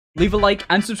Leave a like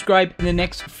and subscribe in the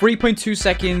next 3.2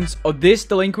 seconds, or this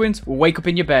delinquent will wake up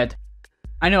in your bed.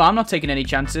 I know, I'm not taking any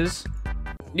chances.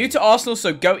 New to Arsenal,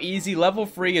 so go easy. Level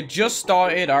 3, you just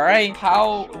started, alright?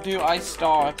 How do I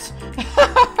start?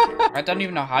 I don't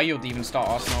even know how you'd even start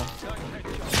Arsenal.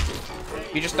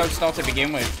 You just don't start to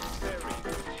begin with.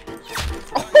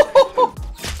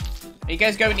 Are you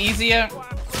guys going easier?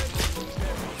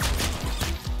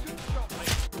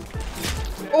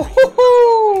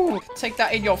 Oh, take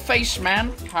that in your face,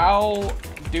 man. How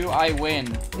do I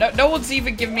win? No one's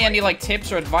even giving me any like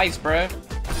tips or advice, bro.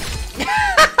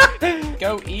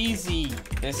 Go easy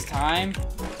this time.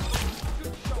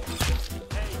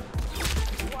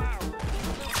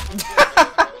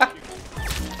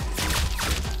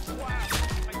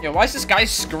 Yo, why is this guy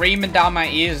screaming down my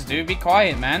ears, dude? Be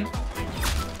quiet, man.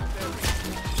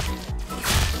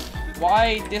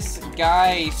 Why this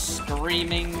guy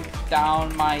screaming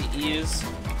down my ears?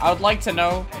 I would like to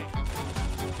know.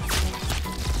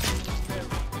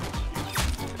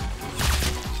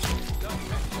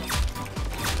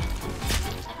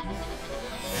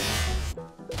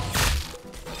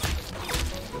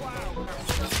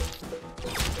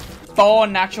 For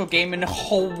natural gaming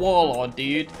whole warlord,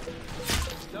 dude.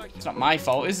 It's not my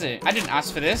fault, is it? I didn't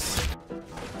ask for this.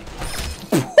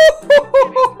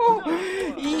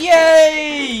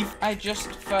 Yay! I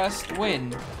just first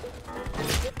win.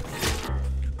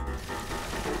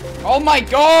 Oh my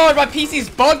god, my PC's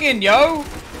bugging, yo!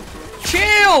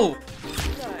 Chill!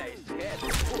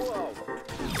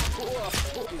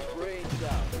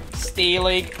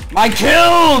 Stealing my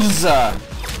kills!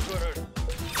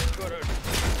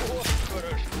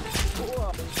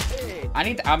 I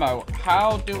need ammo.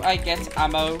 How do I get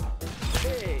ammo?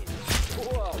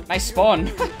 Nice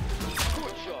spawn.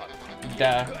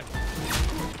 Duh.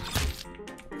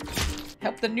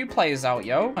 Help the new players out,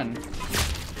 yo. And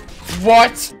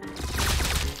what?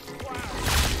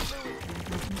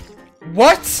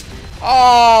 What?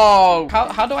 Oh,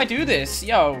 how do I do this,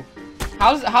 yo?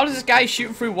 How does this guy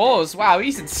shoot through walls? Wow,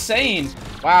 he's insane.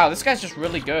 Wow, this guy's just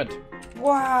really good.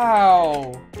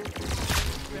 Wow.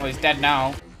 Oh, he's dead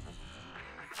now.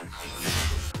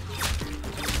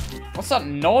 What's that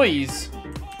noise?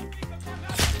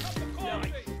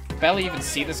 Barely even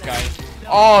see this guy.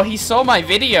 Oh, he saw my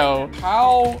video.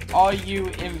 How are you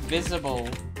invisible?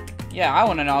 Yeah, I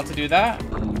want to know how to do that.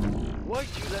 Why'd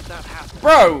you let that happen?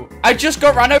 Bro, I just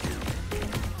got ran over.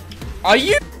 Are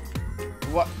you?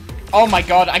 What? Oh my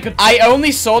god, I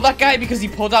only saw that guy because he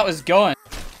pulled out his gun.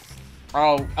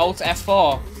 Oh, Alt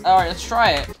F4. Alright, let's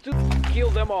try it. Kill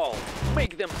them all.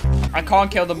 Make them. I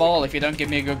can't kill them all if you don't give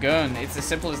me a good gun. It's as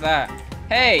simple as that.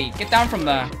 Hey, get down from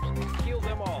there. Kill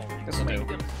them all. This'll do.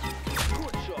 Good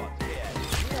shot, yeah.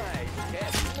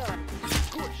 Nice, nice.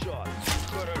 Good shot.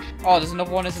 Oh, there's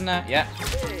another one, isn't there? Yeah.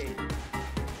 Hey.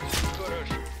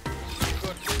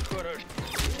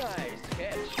 Nice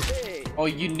catch. Hey. Oh,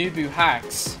 you noob who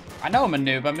hacks. I know I'm a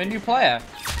noob. I'm a new player.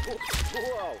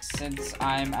 Whoa. Since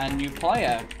I'm a new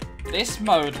player. This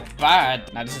mode,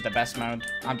 bad. Nah, this is the best mode.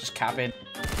 I'm just capping.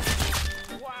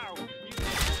 Wow.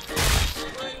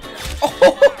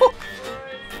 Oh!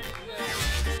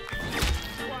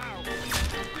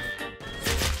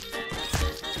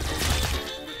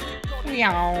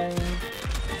 Meow.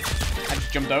 I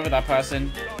just jumped over that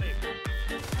person.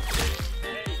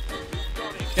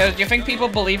 Do you think people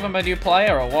believe I'm a new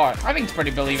player or what? I think it's pretty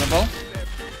believable.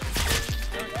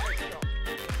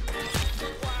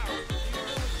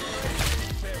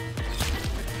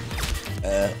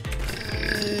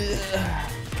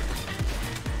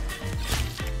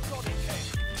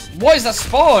 What is that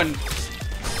spawn?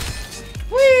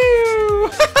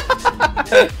 Woo!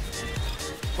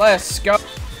 Let's go.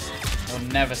 They'll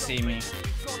never see me.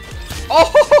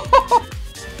 Oh!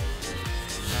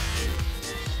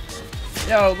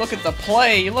 Yo, look at the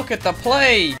play. Look at the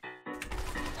play.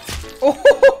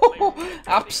 Oh!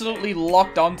 Absolutely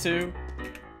locked onto.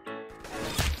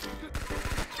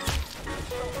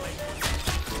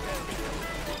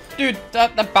 Dude,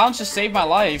 that bounce just saved my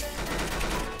life.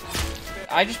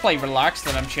 I just play relaxed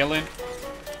and I'm chilling.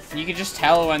 You can just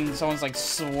tell when someone's like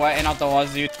sweating out the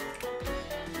wazoo.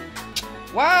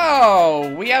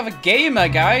 Wow, we have a gamer,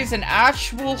 guys. An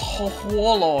actual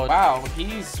warlord. Wow,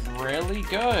 he's really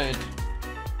good.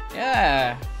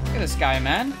 Yeah, look at this guy,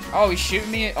 man. Oh, he's shooting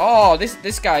me. Oh,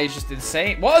 this guy is just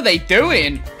insane. What are they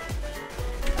doing?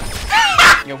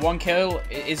 Yo, 1 kill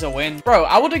is a win. Bro,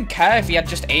 I wouldn't care if he had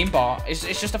just aimbot. It's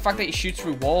just the fact that he shoots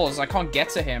through walls. I can't get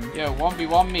to him. Yo,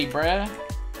 1v1 me, bruh.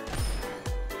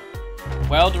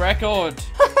 World record.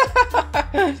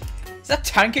 Is that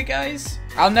TanqR, guys?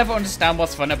 I'll never understand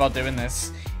what's fun about doing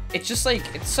this. It's just like,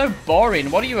 it's so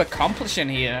boring. What are you accomplishing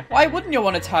here? Why wouldn't you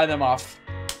want to tie them off?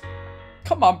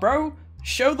 Come on, bro.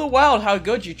 Show the world how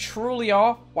good you truly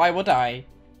are. Why would I?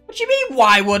 What do you mean,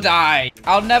 why would I?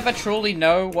 I'll never truly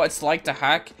know what it's like to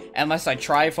hack unless I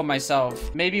try for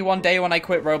myself. Maybe one day when I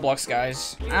quit Roblox,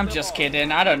 guys. I'm just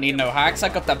kidding. I don't need no hacks. I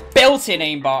got the built-in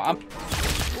aimbot.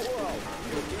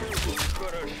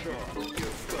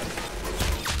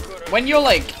 When you're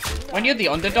the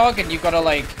underdog and you gotta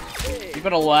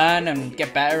learn and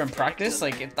get better and practice,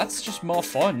 like, that's just more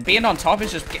fun. Being on top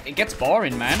is just, it gets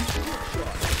boring, man.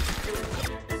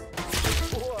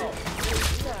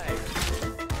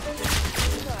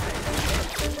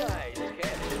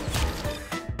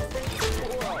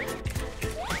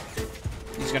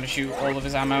 He's gonna shoot all of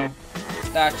his ammo.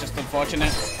 That's just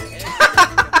unfortunate.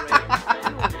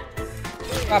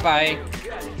 Bye-bye.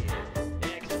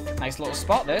 Nice little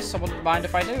spot this. I wouldn't mind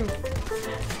if I do.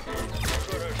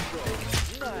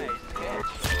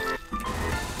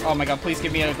 Oh my god, please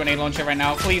give me a grenade launcher right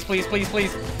now. Please, please, please,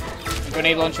 please. A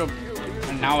grenade launcher.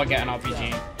 And now I get an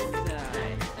RPG.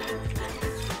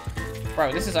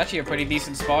 Bro, this is actually a pretty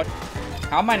decent spot.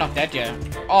 How am I not dead yet?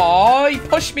 Oh, he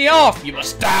pushed me off. You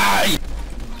must die.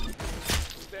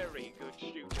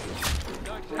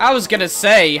 I was gonna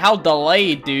say, how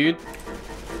delayed, dude.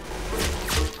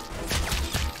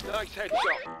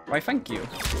 Why, thank you.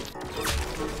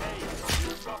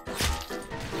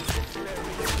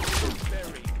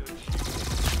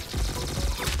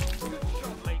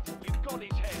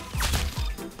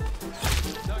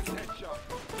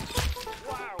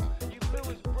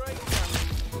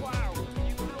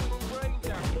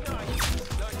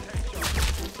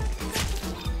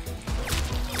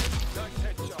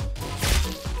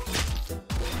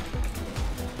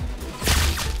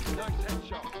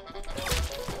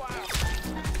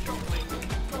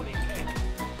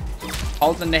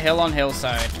 Holding the hill on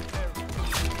hillside.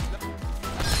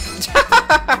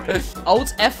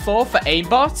 Alt F4 for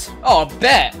aimbot? Oh,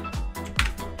 bet.